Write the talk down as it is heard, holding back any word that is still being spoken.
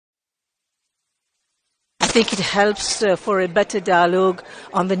think it helps for a better dialogue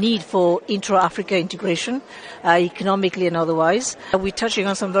on the need for intra-Africa integration, economically and otherwise. We're touching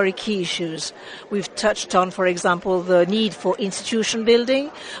on some very key issues. We've touched on, for example, the need for institution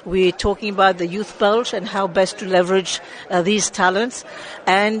building. We're talking about the youth bulge and how best to leverage these talents.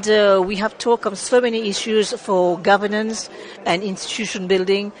 And we have talked on so many issues for governance and institution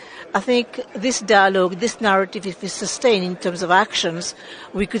building. I think this dialogue, this narrative, if it's sustained in terms of actions,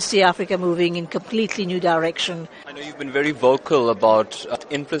 we could see Africa moving in completely new direction. I know you've been very vocal about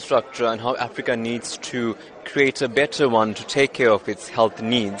infrastructure and how Africa needs to create a better one to take care of its health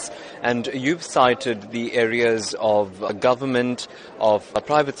needs. And you've cited the areas of government, of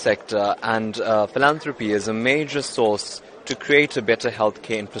private sector and philanthropy as a major source to create a better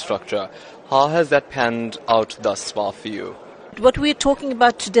healthcare infrastructure. How has that panned out thus far for you? What we're talking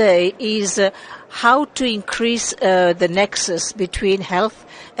about today is how to increase the nexus between health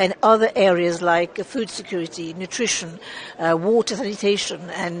and other areas like food security, nutrition, water sanitation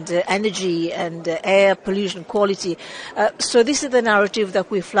and energy and air pollution quality. So this is the narrative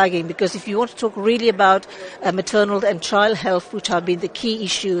that we're flagging, because if you want to talk really about maternal and child health, which have been the key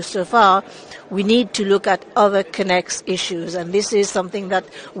issues so far, we need to look at other connects issues, and this is something that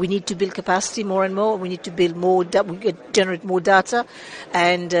we need to build capacity more and more. We need to build more, generate more data,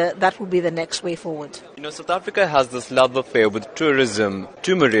 and that will be the next way forward. You know, South Africa has this love affair with tourism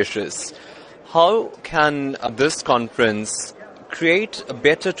to Mauritius. How can this conference create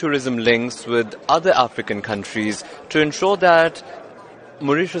better tourism links with other African countries to ensure that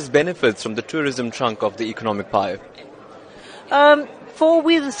Mauritius benefits from the tourism chunk of the economic pie?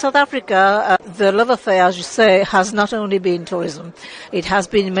 With South Africa, the love affair, as you say, has not only been tourism. It has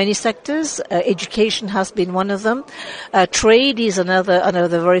been in many sectors. Education has been one of them. Trade is another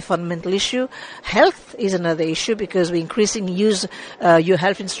very fundamental issue. Health is another issue, because we increasingly use your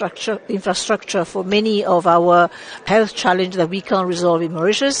health infrastructure for many of our health challenges that we can't resolve in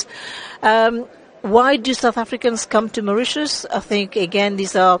Mauritius. Why do South Africans come to Mauritius? I think, again,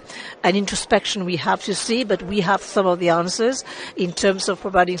 these are an introspection we have to see, but we have some of the answers in terms of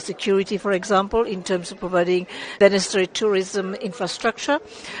providing security, for example, in terms of providing the necessary tourism infrastructure.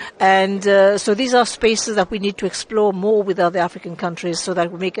 And so these are spaces that we need to explore more with other African countries so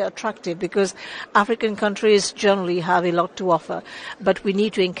that we make it attractive, because African countries generally have a lot to offer, but we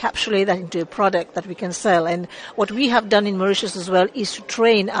need to encapsulate that into a product that we can sell. And what we have done in Mauritius as well is to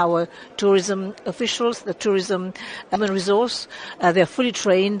train our tourism officials, the tourism resource. They're fully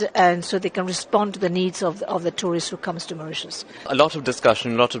trained, and so they can respond to the needs of the tourist who comes to Mauritius. A lot of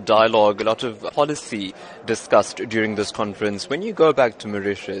discussion, a lot of dialogue, a lot of policy discussed during this conference. When you go back to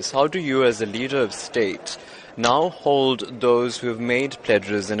Mauritius, how do you as a leader of state now hold those who have made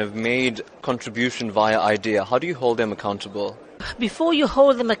pledges and have made contribution via IDEA? How do you hold them accountable? Before you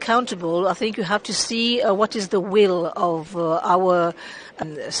hold them accountable, I think you have to see what is the will of our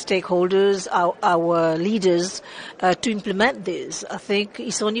stakeholders, our leaders, to implement this. I think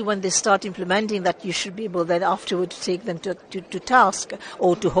it's only when they start implementing that you should be able then afterward to take them to task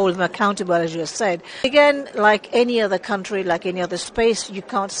or to hold them accountable, as you said. Again, like any other country, like any other space, you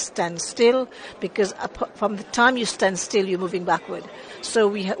can't stand still, because from the time you stand still, you're moving backward. So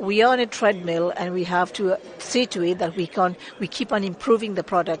we are on a treadmill, and we have to see to it that we keep on improving the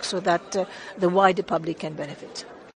product so that the wider public can benefit.